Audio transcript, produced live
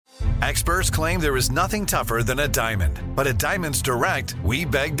Experts claim there is nothing tougher than a diamond. But at Diamonds Direct, we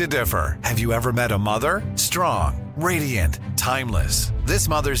beg to differ. Have you ever met a mother? Strong, radiant, timeless. This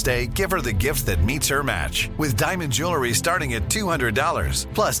Mother's Day, give her the gift that meets her match. With diamond jewelry starting at $200.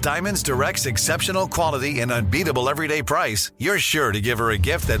 Plus Diamonds Direct's exceptional quality and unbeatable everyday price, you're sure to give her a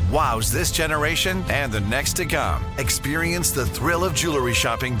gift that wows this generation and the next to come. Experience the thrill of jewelry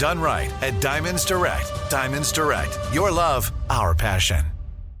shopping done right at Diamonds Direct. Diamonds Direct. Your love, our passion.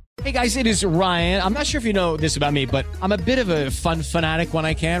 Hey guys, it is Ryan. I'm not sure if you know this about me, but I'm a bit of a fun fanatic when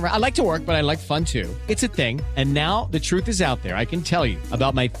I can. I like to work, but I like fun too. It's a thing. And now the truth is out there. I can tell you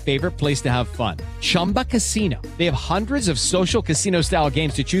about my favorite place to have fun. Chumba Casino. They have hundreds of social casino style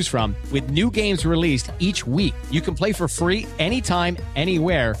games to choose from with new games released each week. You can play for free anytime,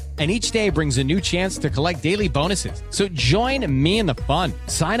 anywhere. And each day brings a new chance to collect daily bonuses. So join me in the fun.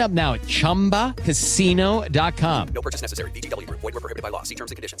 Sign up now at ChumbaCasino.com. No purchase necessary. VGW. Void where prohibited by law. See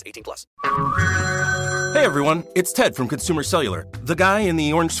terms and conditions. 18+. Hey everyone, it's Ted from Consumer Cellular, the guy in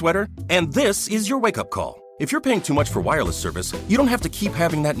the orange sweater, and this is your wake-up call. If you're paying too much for wireless service, you don't have to keep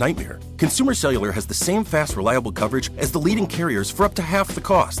having that nightmare. Consumer Cellular has the same fast, reliable coverage as the leading carriers for up to half the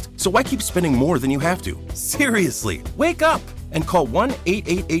cost. So why keep spending more than you have to? Seriously, wake up and call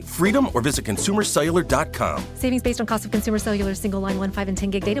 1-888-FREEDOM or visit consumercellular.com. Savings based on cost of Consumer Cellular single line 1, 5, and 10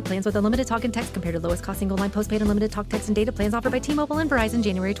 gig data plans with unlimited talk and text compared to lowest cost single line postpaid unlimited talk, text, and data plans offered by T-Mobile and Verizon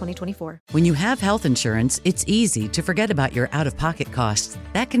January 2024. When you have health insurance, it's easy to forget about your out-of-pocket costs.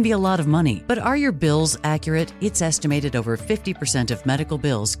 That can be a lot of money. But are your bills accurate? It's estimated over 50% of medical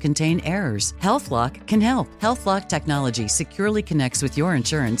bills contain errors. HealthLock can help. HealthLock technology securely connects with your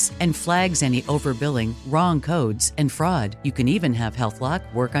insurance and flags any overbilling, wrong codes, and fraud. You can even have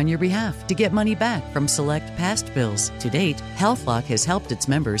HealthLock work on your behalf to get money back from select past bills. To date, HealthLock has helped its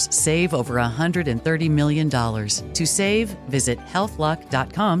members save over $130 million. To save, visit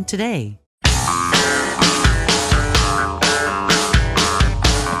healthlock.com today.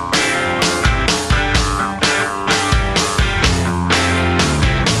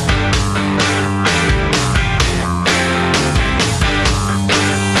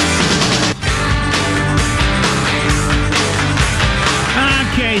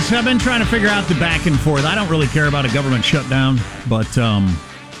 So I've been trying to figure out the back and forth. I don't really care about a government shutdown, but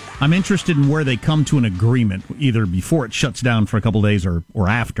I'm interested in where they come to an agreement, either before it shuts down for a couple days or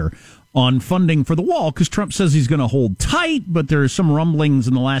after, on funding for the wall, because Trump says he's going to hold tight, but there's some rumblings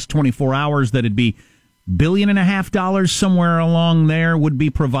in the last 24 hours that it'd be $1.5 billion somewhere along there would be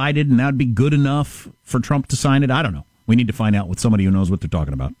provided, and that would be good enough for Trump to sign it. I don't know. We need to find out with somebody who knows what they're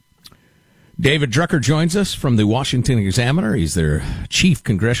talking about. David Drucker joins us from the Washington Examiner. He's their chief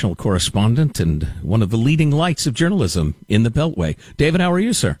congressional correspondent and one of the leading lights of journalism in the Beltway. David, how are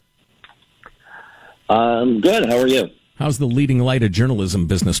you, sir? I'm good. How are you? How's the leading light of journalism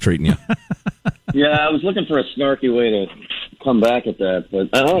business treating you? Yeah, I was looking for a snarky way to come back at that,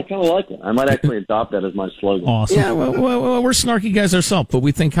 but I kind of like it. I might actually adopt that as my slogan. Awesome. Yeah, well, we're snarky guys ourselves, but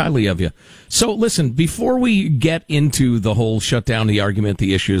we think highly of you. So listen, before we get into the whole shutdown, the argument,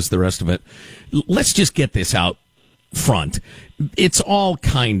 the issues, the rest of it, let's just get this out front. It's all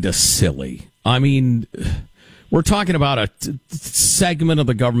kind of silly. I mean, we're talking about a segment of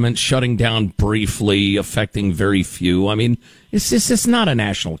the government shutting down briefly, affecting very few. I mean, it's not a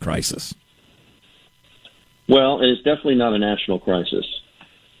national crisis. Well, it's definitely not a national crisis.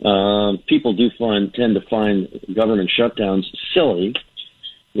 People tend to find government shutdowns silly,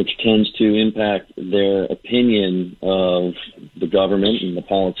 which tends to impact their opinion of the government and the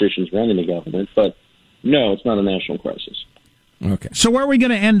politicians running the government. But no, it's not a national crisis. Okay. So where are we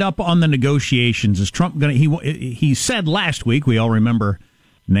going to end up on the negotiations? Is Trump going to? He said last week, we all remember,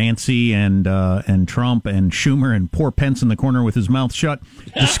 Nancy and Trump and Schumer and poor Pence in the corner with his mouth shut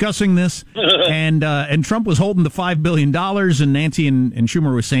discussing this, and Trump was holding the $5 billion, and Nancy and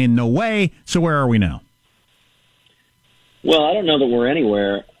Schumer was saying no way. So where are we now? Well, I don't know that we're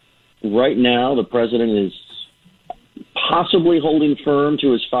anywhere. Right now, the president is possibly holding firm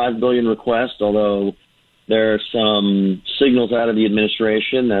to his $5 billion request, although there are some signals out of the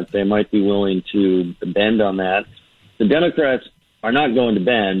administration that they might be willing to bend on that. The Democrats are not going to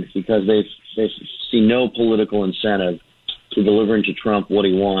bend because they see no political incentive to delivering to Trump what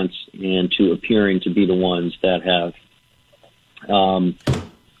he wants and to appearing to be the ones that have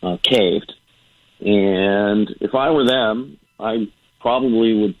caved. And if I were them, I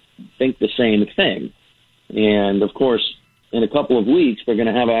probably would think the same thing. And, of course, in a couple of weeks, they're going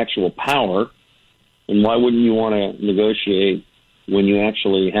to have actual power. And why wouldn't you want to negotiate when you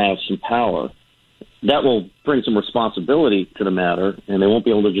actually have some power? That will bring some responsibility to the matter, and they won't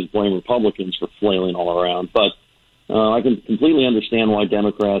be able to just blame Republicans for flailing all around. But I can completely understand why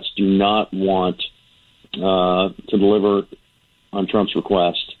Democrats do not want to deliver on Trump's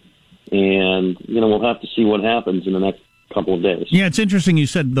request. And, we'll have to see what happens in the next couple of days. Yeah, it's interesting you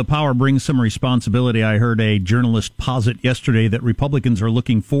said the power brings some responsibility. I heard a journalist posit yesterday that Republicans are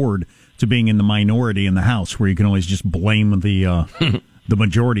looking forward to being in the minority in the House, where you can always just blame the the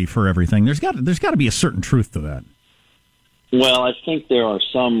majority for everything. There's got to be a certain truth to that. Well, I think there are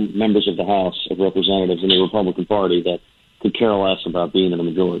some members of the House of Representatives in the Republican Party that could care less about being in the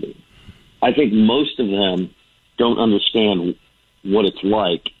majority. I think most of them don't understand what it's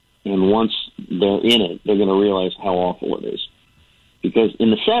like, and once they're in it, they're going to realize how awful it is. Because in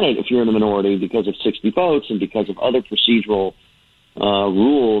the Senate, if you're in the minority, because of 60 votes and because of other procedural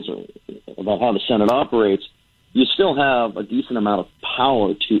rules about how the Senate operates, you still have a decent amount of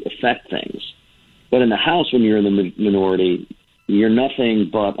power to affect things. But in the House, when you're in the minority, you're nothing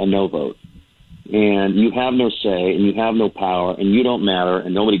but a no vote. And you have no say, and you have no power, and you don't matter,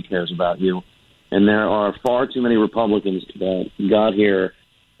 and nobody cares about you. And there are far too many Republicans that got here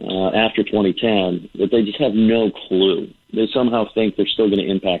after 2010 that they just have no clue. They somehow think they're still going to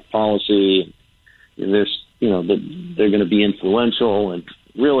impact policy. They're going to be influential. And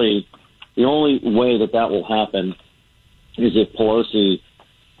really, the only way that will happen is if Pelosi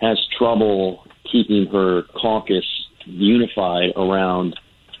has trouble keeping her caucus unified around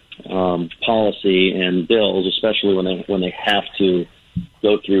policy and bills, especially when they have to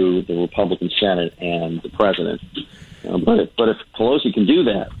go through the Republican Senate and the president. But if Pelosi can do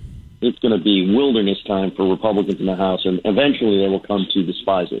that, it's going to be wilderness time for Republicans in the House, and eventually they will come to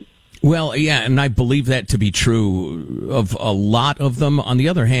despise it. Well, yeah, and I believe that to be true of a lot of them. On the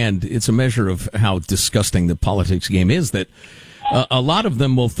other hand, it's a measure of how disgusting the politics game is that a lot of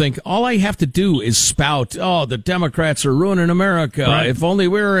them will think all I have to do is spout, the Democrats are ruining America. Right. If only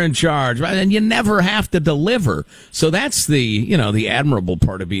we were in charge. Right? And you never have to deliver. So that's the admirable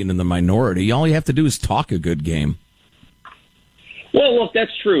part of being in the minority. All you have to do is talk a good game. Well, look,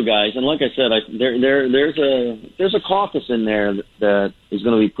 that's true, guys. And like I said, there's a caucus in there that is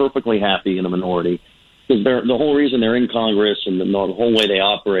going to be perfectly happy in a minority, because the whole reason they're in Congress and the whole way they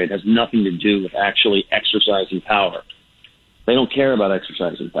operate has nothing to do with actually exercising power. They don't care about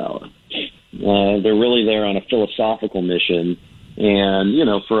exercising power. They're really there on a philosophical mission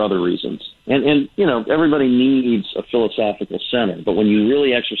and, for other reasons. And everybody needs a philosophical center. But when you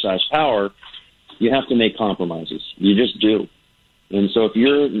really exercise power, you have to make compromises. You just do. And so if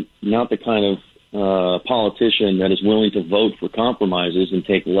you're not the kind of politician that is willing to vote for compromises and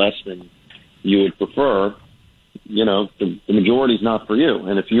take less than you would prefer, the majority's not for you.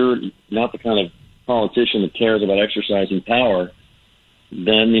 And if you're not the kind of politician that cares about exercising power,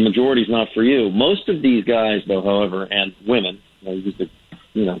 then the majority's not for you. Most of these guys, though, however, and women,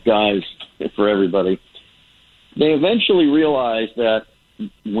 guys for everybody, they eventually realize that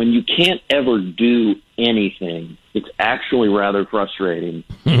when you can't ever do anything, it's actually rather frustrating,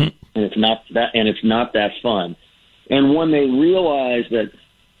 and it's not that fun. And when they realize that,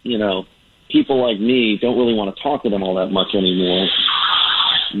 people like me don't really want to talk to them all that much anymore,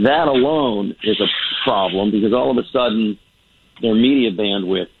 that alone is a problem, because all of a sudden their media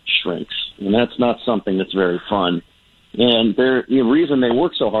bandwidth shrinks, and that's not something that's very fun. And the reason they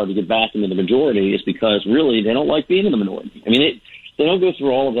work so hard to get back into the majority is because really they don't like being in the minority. I mean, they don't go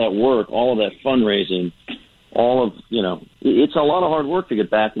through all of that work, all of that fundraising, it's a lot of hard work to get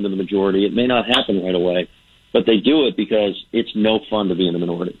back into the majority. It may not happen right away, but they do it because it's no fun to be in the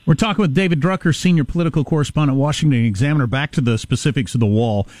minority. We're talking with David Drucker, senior political correspondent, Washington Examiner. Back to the specifics of the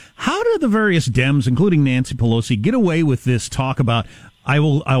wall. How do the various Dems, including Nancy Pelosi, get away with this talk about I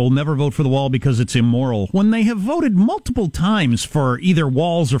will never vote for the wall because it's immoral, when they have voted multiple times for either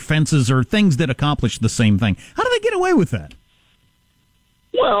walls or fences or things that accomplish the same thing? How do they get away with that?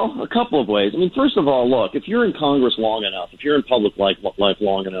 Well, a couple of ways. I mean, first of all, look, if you're in Congress long enough, if you're in public life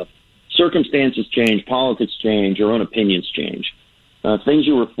long enough, circumstances change, politics change, your own opinions change. Things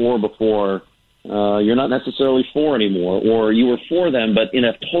you were for before, you're not necessarily for anymore, or you were for them, but in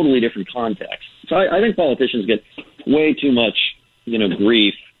a totally different context. So I think politicians get way too much,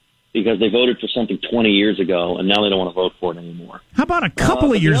 grief because they voted for something 20 years ago, and now they don't want to vote for it anymore. How about a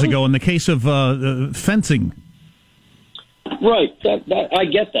couple of years ago in the case of fencing? Right, I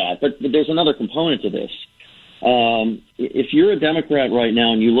get that, but there's another component to this. If you're a Democrat right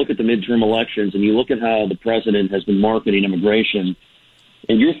now and you look at the midterm elections and you look at how the president has been marketing immigration,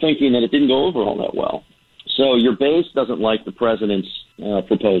 and you're thinking that it didn't go over all that well. So your base doesn't like the president's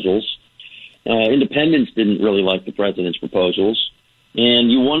proposals. Independents didn't really like the president's proposals.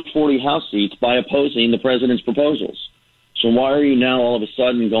 And you won 40 House seats by opposing the president's proposals. So why are you now all of a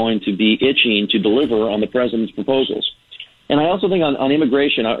sudden going to be itching to deliver on the president's proposals? And I also think on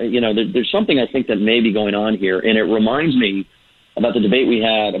immigration, there's something I think that may be going on here, and it reminds me about the debate we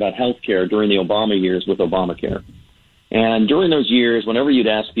had about health care during the Obama years with Obamacare. And during those years, whenever you'd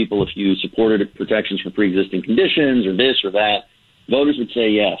ask people if you supported protections for pre-existing conditions or this or that, voters would say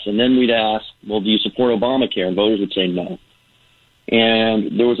yes. And then we'd ask, well, do you support Obamacare? And voters would say no.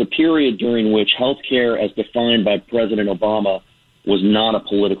 And there was a period during which health care, as defined by President Obama, was not a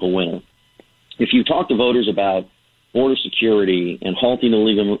political winner. If you talk to voters about border security and halting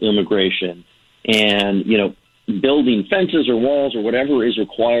illegal immigration and, building fences or walls or whatever is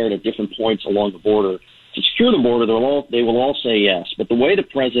required at different points along the border to secure the border, they will all say yes. But the way the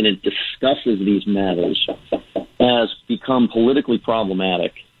president discusses these matters has become politically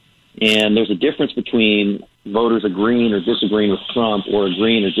problematic. And there's a difference between voters agreeing or disagreeing with Trump or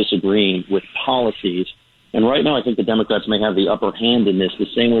agreeing or disagreeing with policies. And right now, I think the Democrats may have the upper hand in this, the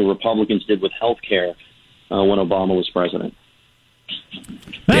same way Republicans did with health care when Obama was president.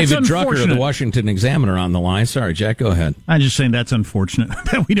 David Drucker of the Washington Examiner on the line. Sorry, Jack, go ahead. I'm just saying that's unfortunate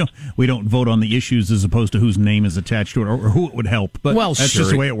that we don't vote on the issues as opposed to whose name is attached to it or who it would help. But that's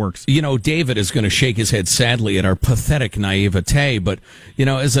just the way it works. David is going to shake his head sadly at our pathetic naivete. But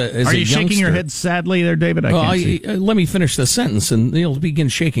as a are you shaking your head sadly there, David? Let me finish the sentence, and you'll begin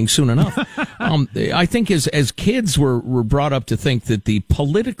shaking soon enough. I think as kids we're brought up to think that the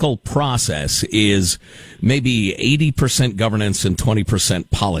political process is maybe 80% governance and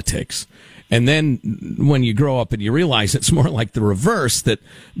 20% politics. And then when you grow up and you realize it's more like the reverse, that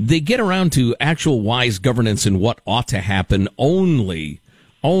they get around to actual wise governance and what ought to happen only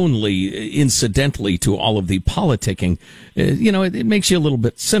incidentally to all of the politicking, it makes you a little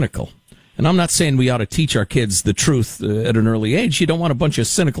bit cynical. And I'm not saying we ought to teach our kids the truth at an early age. You don't want a bunch of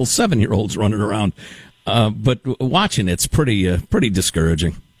cynical 7-year-olds running around. But watching it's pretty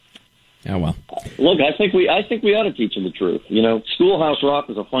discouraging. Oh, well. Look, I think we ought to teach them the truth. Schoolhouse Rock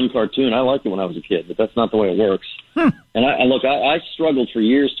was a fun cartoon. I liked it when I was a kid, but that's not the way it works. And I struggled for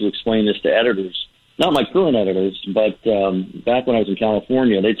years to explain this to editors, not my current editors, but back when I was in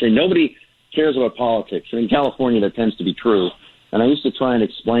California, they'd say nobody cares about politics. And in California, that tends to be true. And I used to try and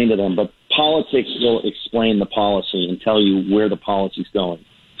explain to them, but politics will explain the policy and tell you where the policy's going.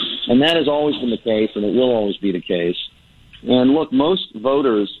 And that has always been the case, and it will always be the case. And look, most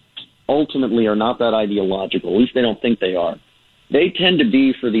voters ultimately are not that ideological. At least they don't think they are. They tend to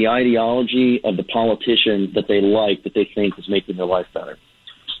be for the ideology of the politician that they like, that they think is making their life better.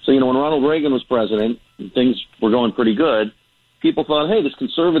 So, when Ronald Reagan was president and things were going pretty good, people thought, hey, this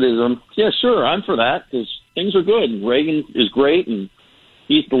conservatism, yeah, sure, I'm for that because things are good. And Reagan is great and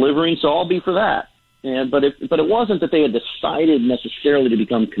he's delivering, so I'll be for that. But it wasn't that they had decided necessarily to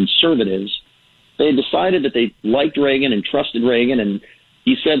become conservatives. They had decided that they liked Reagan and trusted Reagan, and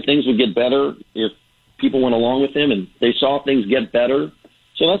he said things would get better if people went along with him, and they saw things get better.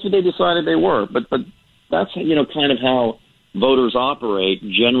 So that's what they decided they were. But that's, kind of how voters operate,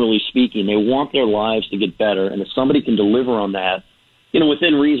 generally speaking. They want their lives to get better, and if somebody can deliver on that,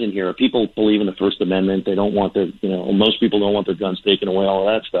 within reason here. People believe in the First Amendment. They don't want most people don't want their guns taken away, all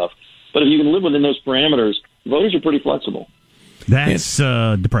of that stuff. But if you can live within those parameters, voters are pretty flexible. That's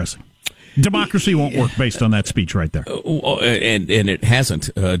depressing. Democracy won't work based on that speech right there. And it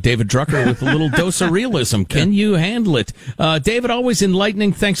hasn't. David Drucker with a little dose of realism. Can you handle it? David, always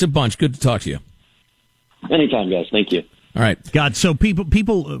enlightening. Thanks a bunch. Good to talk to you. Anytime, guys. Thank you. All right. God, so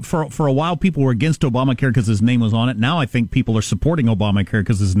people for a while, people were against Obamacare because his name was on it. Now I think people are supporting Obamacare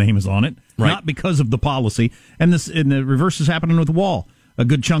because his name is on it, right. Not because of the policy. And the reverse is happening with the wall. A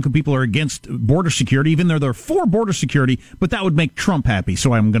good chunk of people are against border security, even though they're for border security, but that would make Trump happy,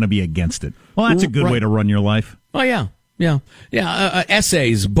 so I'm going to be against it. Well, that's a good way to run your life. Oh, yeah.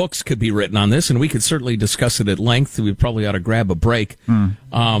 Essays, books could be written on this, and we could certainly discuss it at length. We probably ought to grab a break.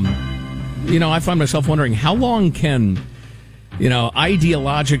 I find myself wondering, how long can,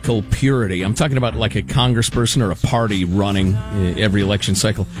 ideological purity, I'm talking about like a congressperson or a party running every election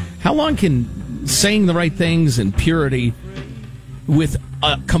cycle, how long can saying the right things and purity with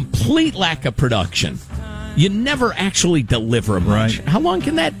a complete lack of production, you never actually deliver much. Right. How long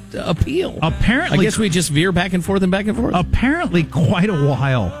can that appeal? Apparently, I guess we just veer back and forth and back and forth. Apparently, quite a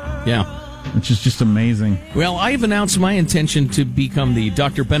while. Yeah, which is just amazing. Well, I've announced my intention to become the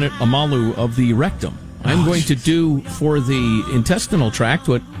Dr. Bennett Amalu of the rectum. I'm going to do for the intestinal tract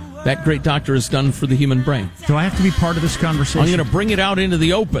what that great doctor has done for the human brain. Do I have to be part of this conversation? I'm going to bring it out into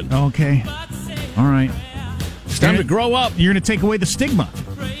the open. Okay. All right. It's time to grow up. You're going to take away the stigma.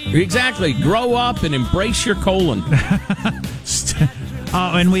 Exactly. Grow up and embrace your colon.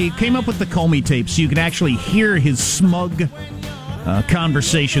 And we came up with the Comey tape so you could actually hear his smug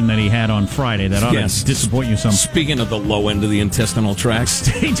conversation that he had on Friday. That ought to disappoint you some. Speaking of the low end of the intestinal tract.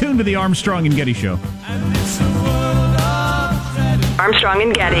 Stay tuned to the Armstrong and Getty Show. Armstrong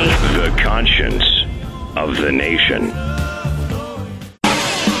and Getty. The conscience of the nation.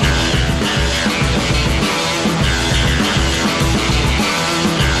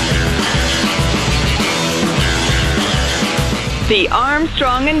 The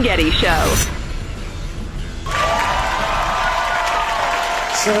Armstrong and Getty Show.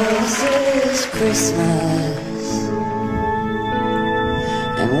 So this is Christmas,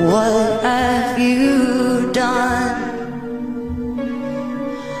 and what have you done?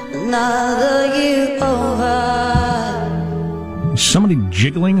 Another year over. Is somebody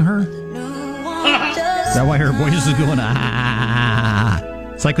jiggling her? Is that why her voice is going, ah?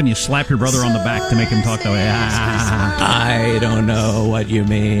 It's like when you slap your brother on the back to make him talk that way. I don't know what you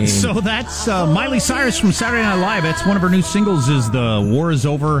mean. So that's Miley Cyrus from Saturday Night Live. That's one of her new singles is the War Is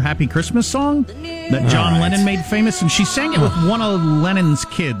Over, Happy Christmas song that John Lennon made famous. And she sang it with one of Lennon's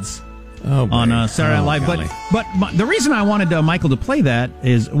kids on Saturday Night Live. But the reason I wanted Michael to play that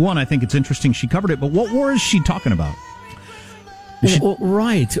is, one, I think it's interesting she covered it. But what war is she talking about?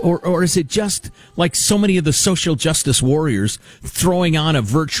 Right. Or is it just like so many of the social justice warriors throwing on a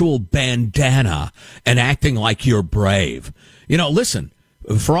virtual bandana and acting like you're brave? You know, listen,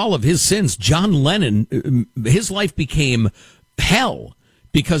 for all of his sins, John Lennon, his life became hell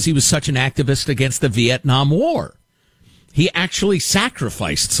because he was such an activist against the Vietnam War. He actually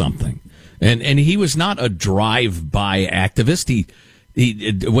sacrificed something. And he was not a drive-by activist. He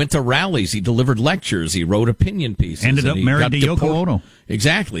went to rallies. He delivered lectures. He wrote opinion pieces. Ended up married to Yoko Ono.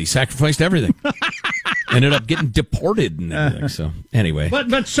 Exactly. He sacrificed everything. Ended up getting deported and everything. So anyway,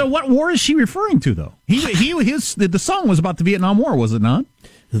 but so what war is she referring to though? The song was about the Vietnam War, was it not?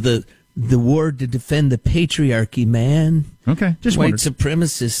 The war to defend the patriarchy, man. Okay, just white wondered.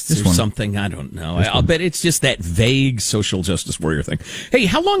 supremacists or something. I don't know. I'll bet it's just that vague social justice warrior thing. Hey,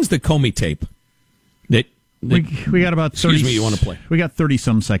 how long's the Comey tape? We got about 30. Excuse me, you want to play? We got 30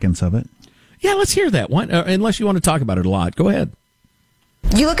 some seconds of it. Yeah, let's hear that one. Unless you want to talk about it a lot, go ahead.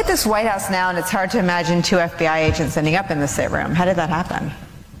 You look at this White House now, and it's hard to imagine two FBI agents ending up in the same room. How did that happen?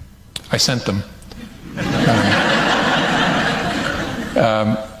 I sent them.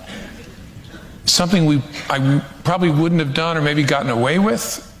 Something I probably wouldn't have done or maybe gotten away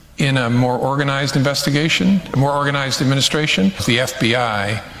with in a more organized investigation, a more organized administration. The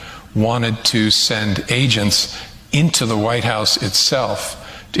FBI wanted to send agents into the White House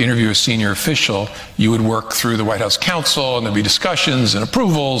itself to interview a senior official. You would work through the White House counsel, and there'd be discussions and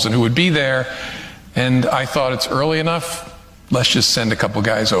approvals and who would be there. And I thought it's early enough. Let's just send a couple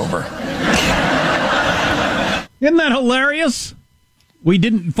guys over. Isn't that hilarious? We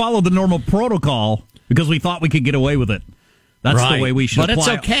didn't follow the normal protocol because we thought we could get away with it. That's right. The way we should apply. But it's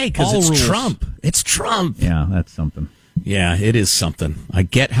okay because it's rules. Trump. It's Trump. Yeah, that's something. Yeah, it is something. I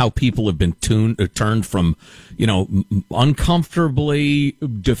get how people have been turned from, uncomfortably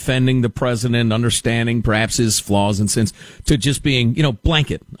defending the president, understanding perhaps his flaws and sins, to just being,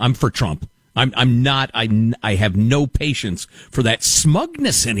 blanket. I'm for Trump. I'm not. I have no patience for that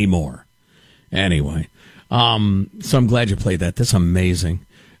smugness anymore. Anyway, so I'm glad you played that. That's amazing.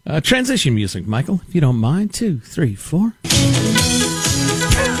 Transition music, Michael, if you don't mind. 2, 3, 4.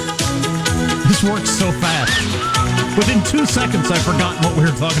 This works so fast. Within 2 seconds, I've forgotten what we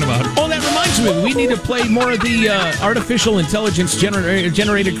were talking about. Oh, that reminds me. We need to play more of the artificial intelligence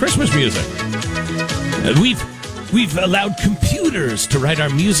generated Christmas music. We've allowed computers to write our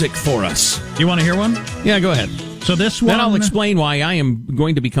music for us. You want to hear one? Yeah, go ahead. So this one... Then I'll explain why I am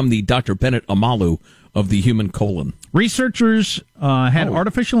going to become the Dr. Bennett Omalu of the human colon. Researchers had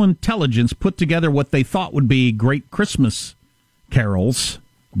artificial intelligence put together what they thought would be great Christmas carols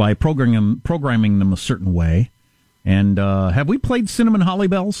by programming them a certain way. And have we played Cinnamon Holly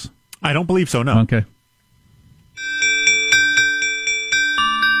Bells? I don't believe so, no. Okay.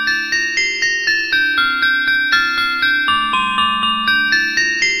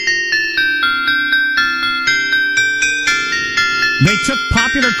 They took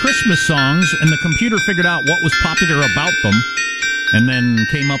popular Christmas songs, and the computer figured out what was popular about them, and then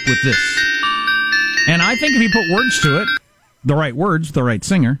came up with this. And I think if you put words to it, the right words, the right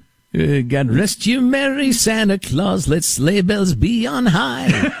singer... God rest you, merry Santa Claus, let sleigh bells be on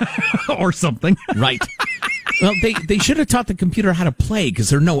high. Or something. Right. Well, they should have taught the computer how to play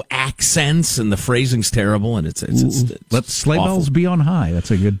because there are no accents and the phrasing's terrible and it's let sleigh bells be on high. That's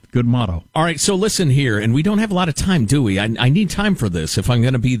a good motto. All right, so listen here, and we don't have a lot of time, do we? I need time for this if I'm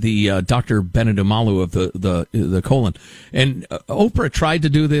going to be the Dr. Benedimalu of the colon. And Oprah tried to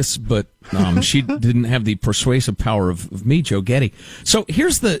do this, but she didn't have the persuasive power of me, Joe Getty. So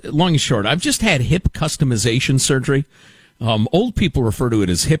here's the long and short. I've just had hip customization surgery. Old people refer to it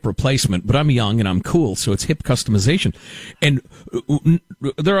as hip replacement, but I'm young and I'm cool, so it's hip customization. And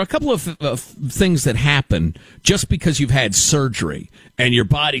there are a couple of things that happen just because you've had surgery and your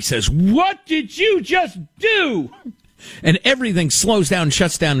body says, "What did you just do?" And everything slows down,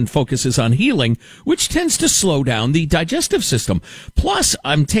 shuts down, and focuses on healing, which tends to slow down the digestive system. Plus,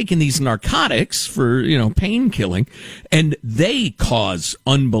 I'm taking these narcotics for, pain killing, and they cause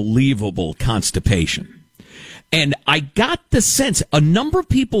unbelievable constipation. And I got the sense, a number of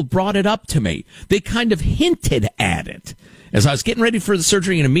people brought it up to me. They kind of hinted at it as I was getting ready for the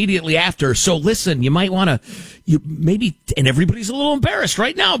surgery and immediately after. So listen, you might want to, and everybody's a little embarrassed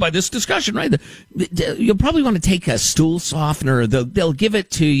right now by this discussion, right? You'll probably want to take a stool softener. They'll give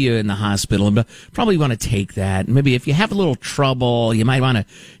it to you in the hospital. And probably want to take that. Maybe if you have a little trouble, you might want to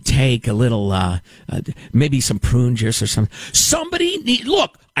take a little, maybe some prune juice or something.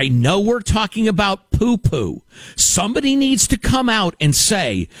 Look, I know we're talking about poo-poo. Somebody needs to come out and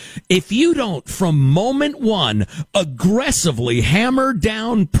say, if you don't, from moment one, aggressively hammer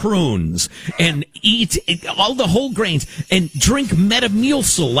down prunes and eat all the whole grains and drink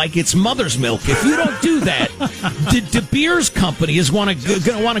Metamucil like it's mother's milk, if you don't do that, the De Beers Company is going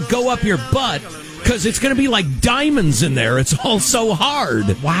to want to go up your butt because it's going to be like diamonds in there. It's all so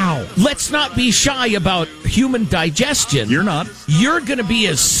hard. Wow. Let's not be shy about human digestion. You're not. You're going to be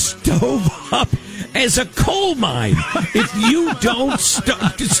as stove up as a coal mine if you don't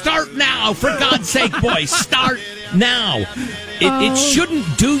start now. For God's sake, boys, start now. It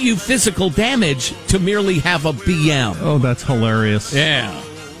shouldn't do you physical damage to merely have a BM. Oh, that's hilarious. Yeah.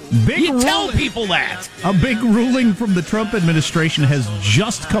 Tell people that. A big ruling from the Trump administration has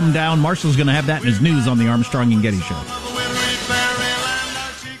just come down. Marshall's going to have that in his news on the Armstrong and Getty Show.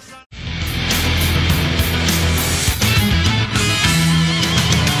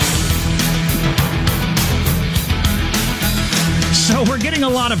 So we're getting a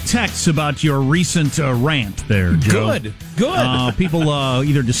lot of texts about your recent rant there, Joe. Good. People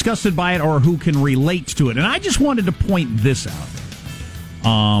either disgusted by it or who can relate to it. And I just wanted to point this out.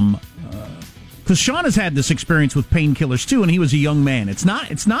 Because Sean has had this experience with painkillers too, and he was a young man. It's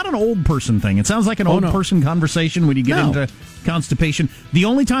not an old person thing. It sounds like an old person conversation when you get into constipation. The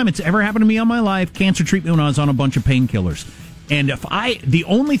only time it's ever happened to me in my life, cancer treatment, when I was on a bunch of painkillers. And the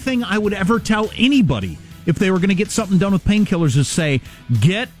only thing I would ever tell anybody if they were going to get something done with painkillers is say,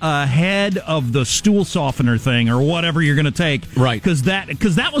 get ahead of the stool softener thing or whatever you're going to take. Right. Because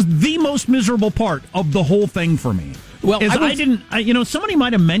that was the most miserable part of the whole thing for me. Well, somebody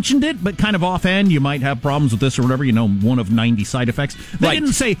might have mentioned it, but kind of offhand, you might have problems with this or whatever, one of 90 side effects. They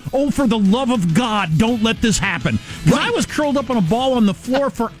didn't say, oh, for the love of God, don't let this happen. Because I was curled up on a ball on the floor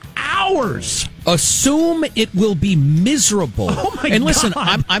for hours. Assume it will be miserable. Oh my and listen,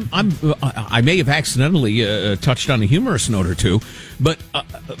 God. I may have accidentally touched on a humorous note or two, but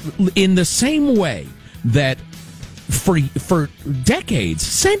in the same way that for decades,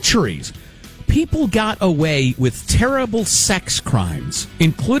 centuries, people got away with terrible sex crimes,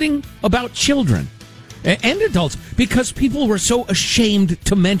 including about children and adults, because people were so ashamed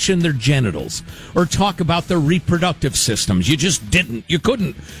to mention their genitals or talk about their reproductive systems. You just didn't. You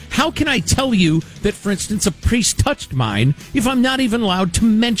couldn't. How can I tell you that, for instance, a priest touched mine if I'm not even allowed to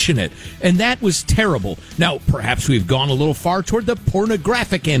mention it? And that was terrible. Now, perhaps we've gone a little far toward the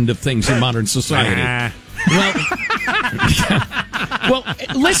pornographic end of things in modern society. Well,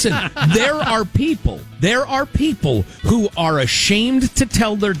 listen, there are people who are ashamed to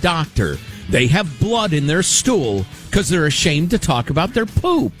tell their doctor they have blood in their stool because they're ashamed to talk about their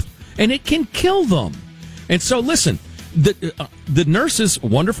poop, and it can kill them. And so, listen, the nurses,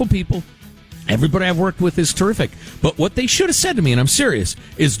 wonderful people. Everybody I've worked with is terrific. But what they should have said to me, and I'm serious,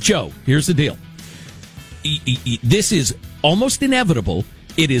 is, Joe, here's the deal. This is almost inevitable.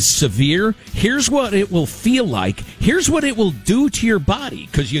 It is severe. Here's what it will feel like. Here's what it will do to your body,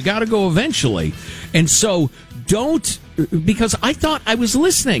 because you got to go eventually. And so don't, because I thought I was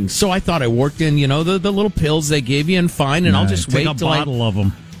listening. So I thought I worked in, the little pills they gave you and fine, and I'll just wait till a bottle of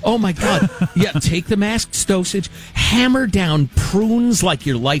them. Oh, my God. Yeah, take the masked dosage, hammer down prunes like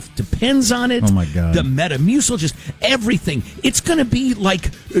your life depends on it. Oh, my God. The Metamucil, just everything. It's going to be like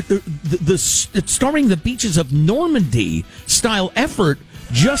the storming the beaches of Normandy style effort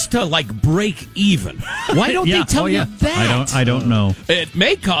just to like break even. Why don't they tell you that? I don't know. It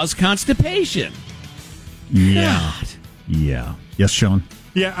may cause constipation. Yeah. Yeah. Yes, Sean?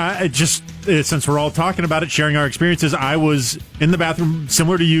 Yeah, I just, since we're all talking about it, sharing our experiences, I was in the bathroom,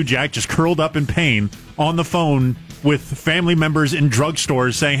 similar to you, Jack, just curled up in pain on the phone with family members in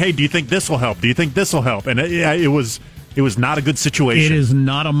drugstores saying, hey, do you think this will help? Do you think this will help? And it was not a good situation. It is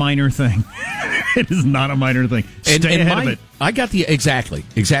not a minor thing. It is not a minor thing. Stay ahead of it. I got the exactly.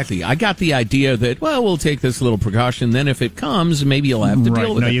 I got the idea that we'll take this little precaution. Then if it comes, maybe you'll have to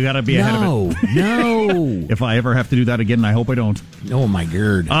deal with it. No, you got to be ahead of it. No. If I ever have to do that again, I hope I don't. Oh my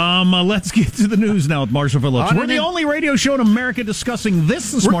God. Let's get to the news now with Marshall Phillips. We're the only radio show in America discussing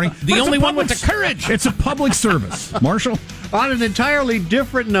this morning. The only one with the courage. It's a public service. Marshall. On an entirely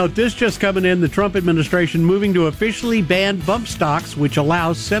different note, this just coming in, the Trump administration moving to officially ban bump stocks, which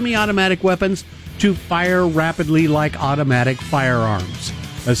allows semi-automatic weapons to fire rapidly like automatic firearms.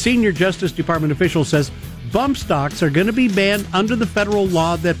 A senior Justice Department official says bump stocks are going to be banned under the federal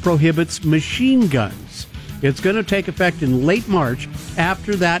law that prohibits machine guns. It's going to take effect in late March.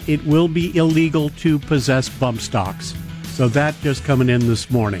 After that, it will be illegal to possess bump stocks. So that just coming in this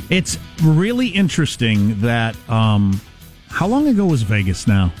morning. It's really interesting that... how long ago was Vegas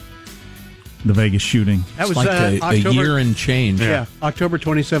now? The Vegas shooting. That was like October, a year and change. Yeah, October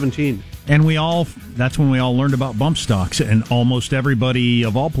 2017. And that's when we all learned about bump stocks, and almost everybody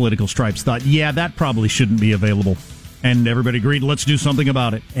of all political stripes thought, yeah, that probably shouldn't be available. And everybody agreed, let's do something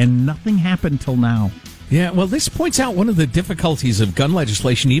about it. And nothing happened till now. Yeah, well, this points out one of the difficulties of gun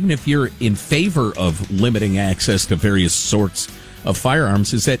legislation, even if you're in favor of limiting access to various sorts of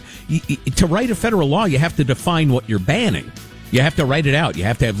firearms, is that to write a federal law, you have to define what you're banning. You have to write it out. You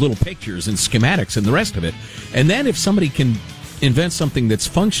have to have little pictures and schematics and the rest of it. And then if somebody can invent something that's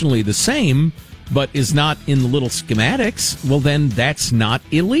functionally the same but is not in the little schematics, well, then that's not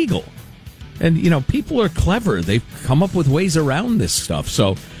illegal. And, people are clever. They've come up with ways around this stuff.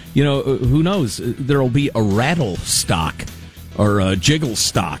 So, who knows? There'll be a rattle stock or a jiggle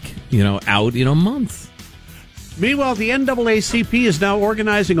stock, out in a month. Meanwhile, the NAACP is now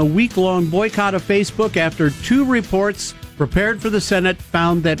organizing a week-long boycott of Facebook after two reports prepared for the Senate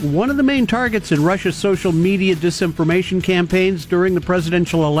found that one of the main targets in Russia's social media disinformation campaigns during the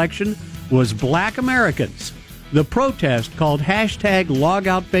presidential election was black Americans. The protest, called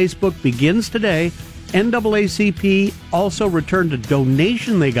 #LogoutFacebook, begins today. NAACP also returned a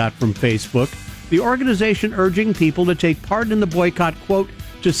donation they got from Facebook. The organization urging people to take part in the boycott, quote,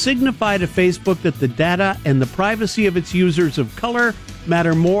 to signify to Facebook that the data and the privacy of its users of color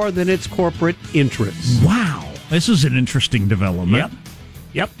matter more than its corporate interests. Wow. This is an interesting development.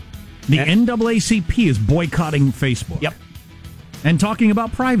 Yep. The NAACP is boycotting Facebook. Yep. And talking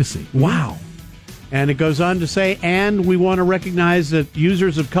about privacy. Wow. And it goes on to say, and we want to recognize that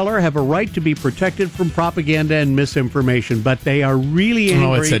users of color have a right to be protected from propaganda and misinformation, but they are really angry.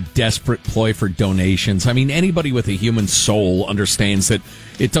 Oh, it's a desperate ploy for donations. I mean, anybody with a human soul understands that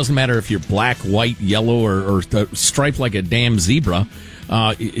it doesn't matter if you're black, white, yellow, or striped like a damn zebra.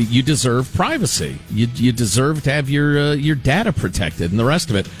 You deserve privacy. You deserve to have your data protected and the rest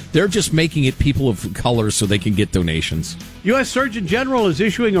of it. They're just making it people of color so they can get donations. U.S. Surgeon General is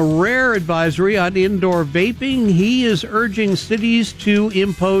issuing a rare advisory on indoor vaping. He is urging cities to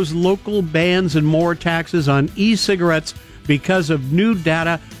impose local bans and more taxes on e-cigarettes because of new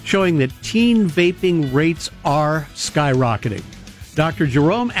data showing that teen vaping rates are skyrocketing. Dr.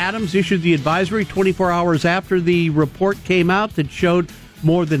 Jerome Adams issued the advisory 24 hours after the report came out that showed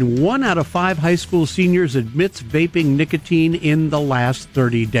more than 1 out of 5 high school seniors admits vaping nicotine in the last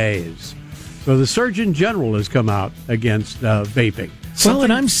 30 days. So the Surgeon General has come out against vaping. Well,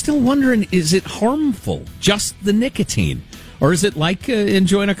 and I'm still wondering, is it harmful, just the nicotine? Or is it like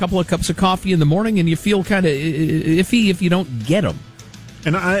enjoying a couple of cups of coffee in the morning and you feel kind of iffy if you don't get them?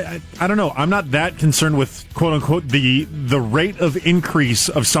 And I don't know. I'm not that concerned with, quote unquote, the rate of increase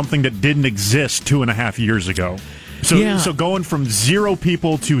of something that didn't exist 2.5 years ago. So going from 0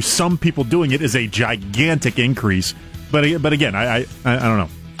 people to some people doing it is a gigantic increase. But again, I don't know.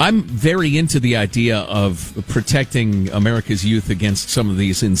 I'm very into the idea of protecting America's youth against some of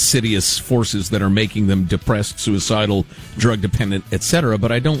these insidious forces that are making them depressed, suicidal, drug dependent, etc.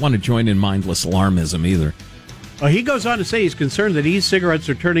 But I don't want to join in mindless alarmism either. He goes on to say he's concerned that e-cigarettes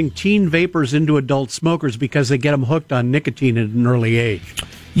are turning teen vapors into adult smokers because they get them hooked on nicotine at an early age.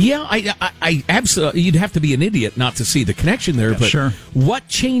 Yeah, I absolutely. You'd have to be an idiot not to see the connection there. But sure. What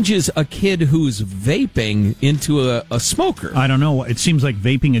changes a kid who's vaping into a smoker? I don't know. It seems like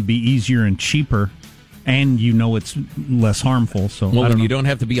vaping would be easier and cheaper, and it's less harmful. So you don't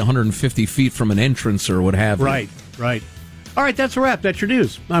have to be 150 feet from an entrance or what have you. Right. All right, that's a wrap. That's your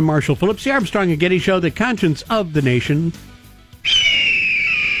news. I'm Marshall Phillips, the Armstrong and Getty Show, the conscience of the nation.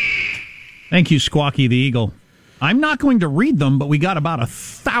 Thank you, Squawky the Eagle. I'm not going to read them, but we got about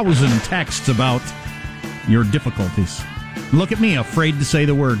 1,000 texts about your difficulties. Look at me, afraid to say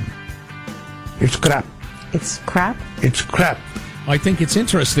the word. It's crap. It's crap? It's crap. I think it's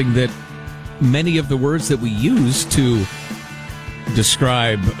interesting that many of the words that we use to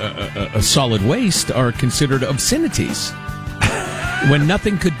describe a solid waste are considered obscenities when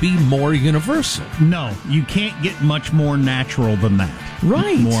nothing could be more universal. No, you can't get much more natural than that.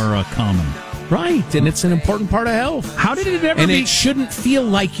 Right. More common. Right, and it's an important part of health. How did it ever and be? It shouldn't feel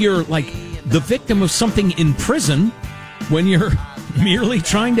like you're like the victim of something in prison when you're merely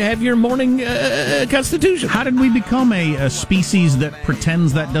trying to have your morning constitution. How did we become a species that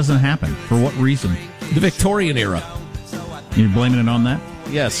pretends that doesn't happen? For what reason? The Victorian era. You're blaming it on that?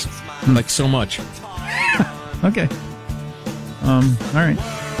 Yes, like so much. Okay. All right.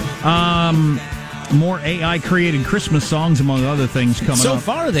 More AI-created Christmas songs, among other things, coming up. So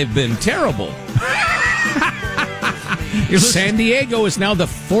far, they've been terrible. San Diego is now the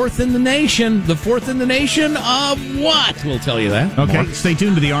fourth in the nation. The fourth in the nation of what? We'll tell you that. Okay, stay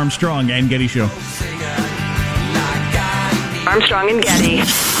tuned to the Armstrong and Getty Show. Armstrong and Getty.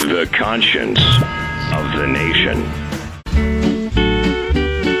 The conscience of the nation.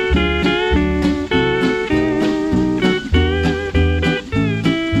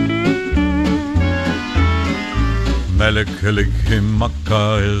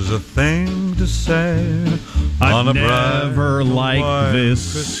 Melikilikimaka is a thing to say. I've never liked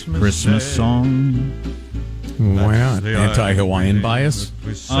this Christmas song. Wow, anti-Hawaiian bias?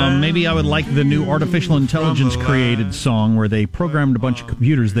 Maybe I would like the new artificial intelligence created song where they programmed a bunch of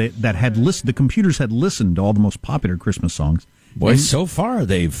computers that had listened. The computers had listened to all the most popular Christmas songs. Boy, so far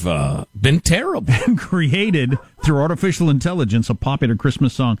they've been terrible. And created, through artificial intelligence, a popular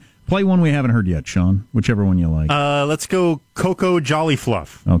Christmas song. Play one we haven't heard yet, Sean. Whichever one you like. Let's go Coco Jolly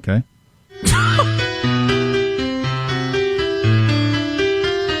Fluff. Okay.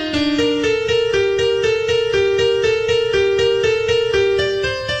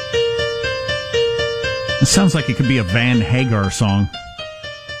 It sounds like it could be a Van Hagar song.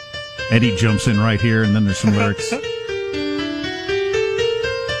 Eddie jumps in right here, and then there's some lyrics.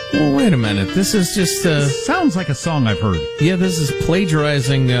 Well, wait a minute. This is just... sounds like a song I've heard. Yeah, this is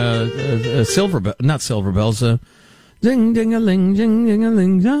plagiarizing Silver Bells. Not Silver Bells. Ding-ding-a-ling,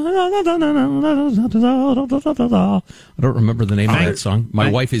 ding-ding-a-ling. I don't remember the name of that song. My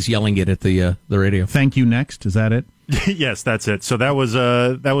wife is yelling it at the radio. Thank You Next. Is that it? Yes, that's it. So that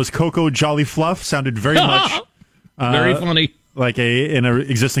was Coco Jolly Fluff. Sounded very much... very funny. Like an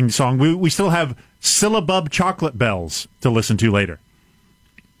existing song. We still have Syllabub Chocolate Bells to listen to later.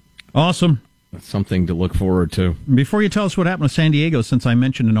 Awesome. That's something to look forward to. Before you tell us what happened to San Diego, since I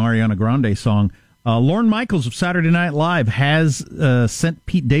mentioned an Ariana Grande song, Lorne Michaels of Saturday Night Live has sent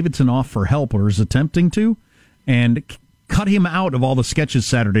Pete Davidson off for help, or is attempting to, and cut him out of all the sketches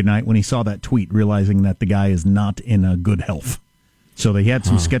Saturday night when he saw that tweet, realizing that the guy is not in good health. So they had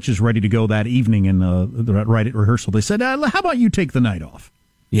some sketches ready to go that evening, and right at rehearsal, they said, how about you take the night off?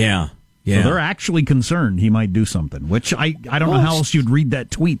 Yeah. So they're actually concerned he might do something, which I don't know how else you'd read that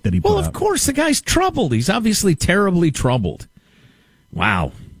tweet that he put out. Well, of course, the guy's troubled. He's obviously terribly troubled.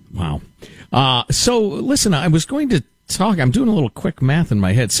 Wow. So, listen, I was going to talk. I'm doing a little quick math in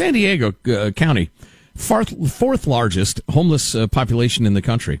my head. San Diego County, fourth largest homeless population in the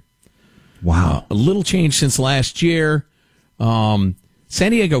country. Wow. A little change since last year. San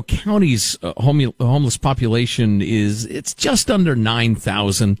Diego County's homeless population it's just under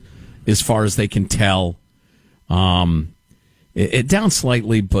 9,000 as far as they can tell. It down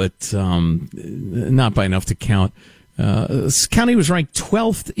slightly, but not by enough to count. This county was ranked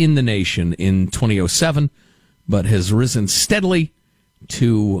 12th in the nation in 2007, but has risen steadily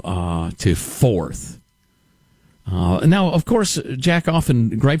to 4th. Now, of course, Jack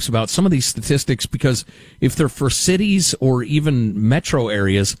often gripes about some of these statistics because if they're for cities or even metro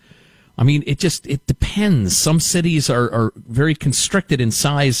areas, I mean, it depends. Some cities are very constricted in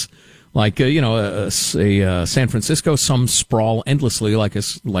size, like San Francisco. Some sprawl endlessly, like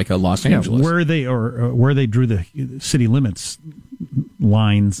a Los Angeles. Where they drew the city limits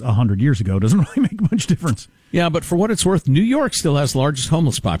lines 100 years ago doesn't really make much difference. Yeah, but for what it's worth, New York still has the largest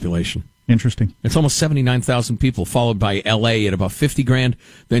homeless population. Interesting. It's almost 79,000 people, followed by L.A. at about 50 grand.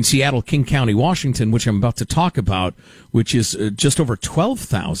 Then Seattle, King County, Washington, which I'm about to talk about, which is just over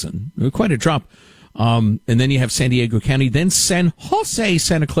 12,000. Quite a drop. And then you have San Diego County, then San Jose,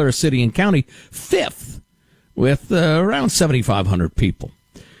 Santa Clara City and County, 5th, with around 7,500 people.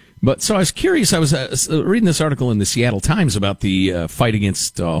 But so I was curious. I was reading this article in the Seattle Times about the fight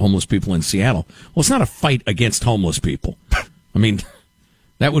against homeless people in Seattle. Well, it's not a fight against homeless people. I mean,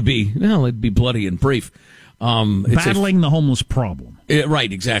 that would be, it'd be bloody and brief. Battling the homeless problem.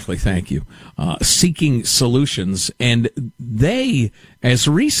 Right, exactly. Thank you. Seeking solutions. And they, as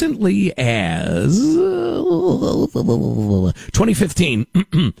recently as 2015,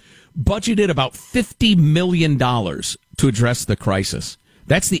 budgeted about $50 million to address the crisis.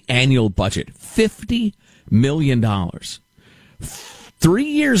 That's the annual budget. $50 million. 3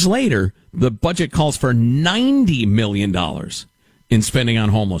 years later, the budget calls for $90 million in spending on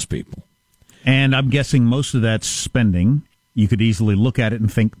homeless people. And I'm guessing most of that spending, you could easily look at it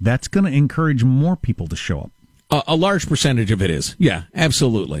and think that's going to encourage more people to show up. A large percentage of it is. Yeah,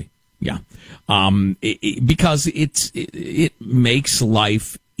 absolutely. Yeah. Because it makes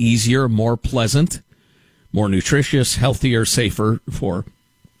life easier, more pleasant, more nutritious, healthier, safer for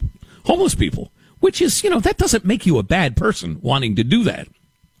homeless people, which is, that doesn't make you a bad person wanting to do that.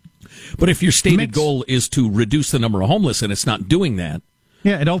 But if your stated goal is to reduce the number of homeless and it's not doing that.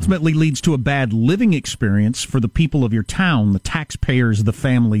 Yeah, it ultimately leads to a bad living experience for the people of your town, the taxpayers, the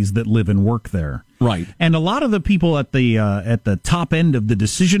families that live and work there. Right. And a lot of the people at the top end of the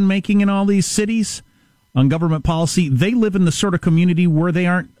decision making in all these cities on government policy, they live in the sort of community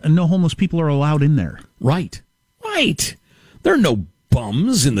where no homeless people are allowed in there. Right. Right. There are no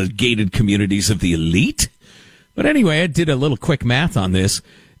bums in the gated communities of the elite. But anyway, I did a little quick math on this.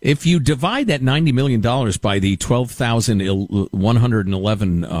 If you divide that $90 million by the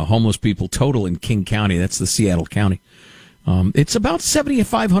 12,111 homeless people total in King County, that's the Seattle County, it's about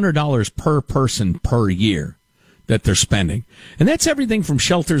 $7,500 per person per year that they're spending. And that's everything from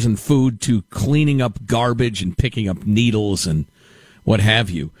shelters and food to cleaning up garbage and picking up needles and what have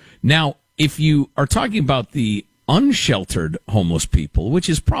you. Now, if you are talking about the unsheltered homeless people, which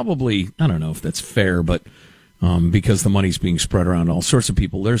is probably, I don't know if that's fair, but because the money's being spread around all sorts of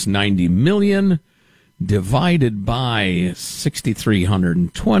people, there's 90 million divided by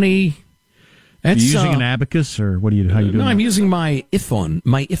 6,320. Are you using an abacus, or how are you doing? No, I'm using my Iphone.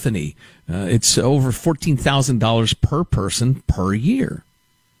 It's over $14,000 per person per year.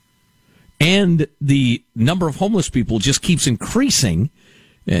 And the number of homeless people just keeps increasing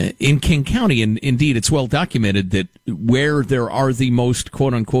in King County. And indeed, it's well documented that where there are the most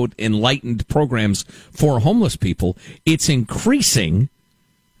quote-unquote enlightened programs for homeless people, it's increasing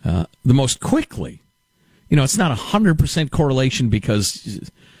the most quickly. It's not 100% correlation because...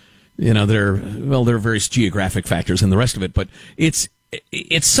 there are various geographic factors and the rest of it, but it's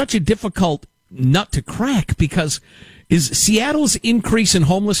such a difficult nut to crack because is Seattle's increase in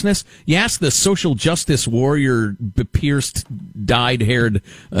homelessness, you ask the social justice warrior, pierced, dyed-haired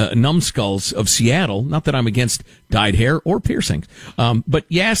numbskulls of Seattle, not that I'm against dyed hair or piercings, but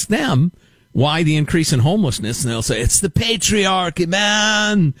you ask them why the increase in homelessness, and they'll say, it's the patriarchy,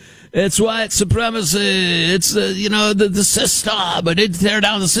 man. It's white supremacy. It's, the system. I need to tear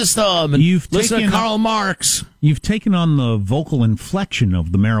down the system. And listen to Karl Marx. You've taken on the vocal inflection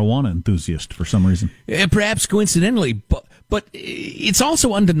of the marijuana enthusiast for some reason. Perhaps coincidentally, but it's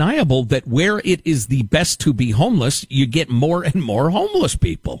also undeniable that where it is the best to be homeless, you get more and more homeless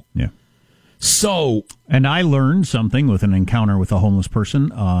people. Yeah. So, and I learned something with an encounter with a homeless person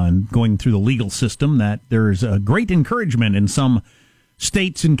going through the legal system, that there is a great encouragement in some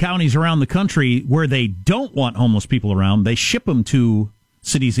states and counties around the country where they don't want homeless people around. They ship them to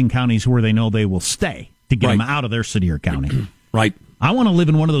cities and counties where they know they will stay to get them out of their city or county. Right. I want to live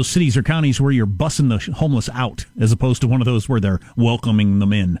in one of those cities or counties where you're bussing the homeless out, as opposed to one of those where they're welcoming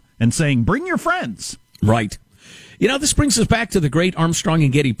them in and saying, bring your friends. Right. This brings us back to the great Armstrong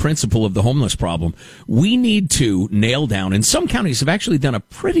and Getty principle of the homeless problem. We need to nail down, and some counties have actually done a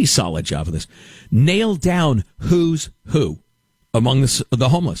pretty solid job of this, nail down who's who among the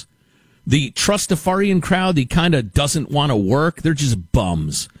homeless. The Trustafarian crowd, the kind of doesn't want to work, they're just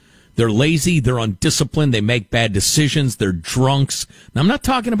bums. They're lazy, they're undisciplined, they make bad decisions, they're drunks. Now, I'm not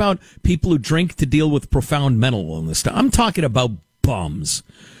talking about people who drink to deal with profound mental illness. I'm talking about bums.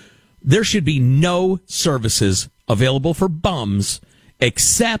 There should be no services available for bums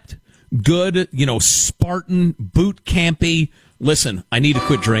except good, Spartan, boot campy. Listen, I need to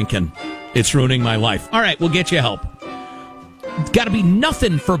quit drinking. It's ruining my life. All right, we'll get you help. Got to be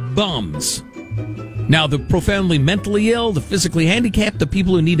nothing for bums. Now, the profoundly mentally ill, the physically handicapped, the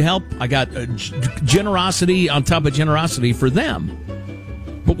people who need help, I got generosity on top of generosity for them.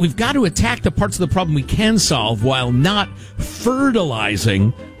 But we've got to attack the parts of the problem we can solve while not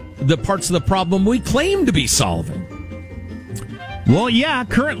fertilizing the parts of the problem we claim to be solving. Well, yeah,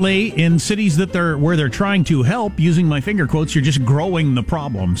 currently in cities where they're trying to help, using my finger quotes, you're just growing the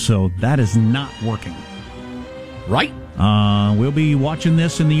problem. So that is not working. Right. We'll be watching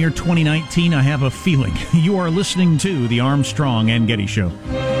this in the year 2019, I have a feeling. You are listening to the Armstrong and Getty Show.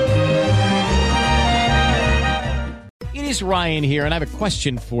 It is Ryan here, and I have a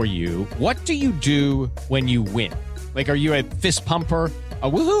question for you. What do you do when you win? Like, are you a fist pumper, a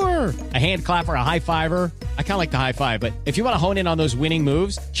woohooer, a hand clapper, a high fiver? I kind of like the high five, but if you want to hone in on those winning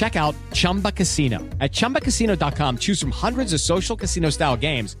moves, check out Chumba Casino. At ChumbaCasino.com, choose from hundreds of social casino-style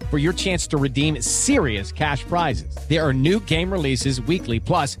games for your chance to redeem serious cash prizes. There are new game releases weekly,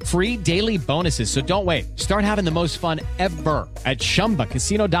 plus free daily bonuses. So don't wait. Start having the most fun ever at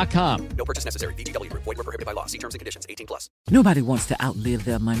ChumbaCasino.com. No purchase necessary. VGW Group. Void where prohibited by law. See terms and conditions. 18+. Nobody wants to outlive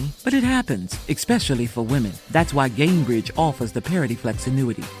their money, but it happens, especially for women. That's why Gainbridge offers the Parity Flex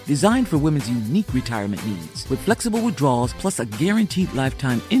annuity, designed for women's unique retirement needs. With flexible withdrawals plus a guaranteed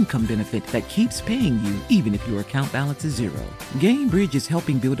lifetime income benefit that keeps paying you even if your account balance is zero. Gainbridge is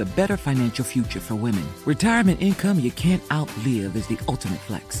helping build a better financial future for women. Retirement income you can't outlive is the ultimate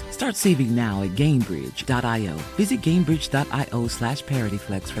flex. Start saving now at Gainbridge.io. Visit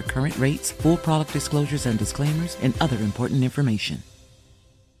Gainbridge.io/ParityFlex for current rates, full product disclosures and disclaimers, and other important information.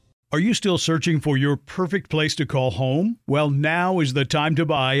 Are you still searching for your perfect place to call home? Well, now is the time to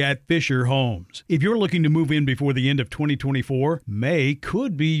buy at Fisher Homes. If you're looking to move in before the end of 2024, May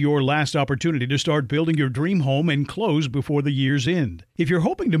could be your last opportunity to start building your dream home and close before the year's end. If you're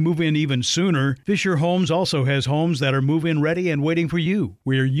hoping to move in even sooner, Fisher Homes also has homes that are move-in ready and waiting for you,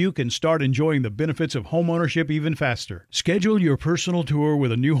 where you can start enjoying the benefits of homeownership even faster. Schedule your personal tour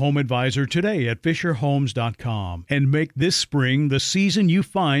with a new home advisor today at FisherHomes.com and make this spring the season you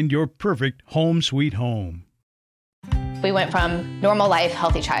find your perfect home sweet home. We went from normal life,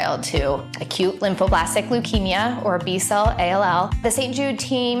 healthy child to acute lymphoblastic leukemia, or B-cell ALL. The St. Jude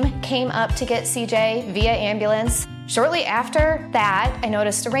team came up to get CJ via ambulance. Shortly after that, I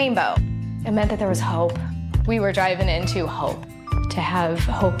noticed a rainbow. It meant that there was hope. We were driving into hope. To have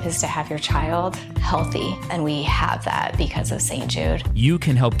hope is to have your child healthy, and we have that because of St. Jude. You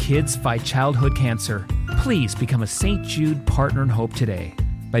can help kids fight childhood cancer. Please become a St. Jude Partner in Hope today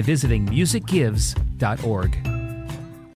by visiting musicgives.org.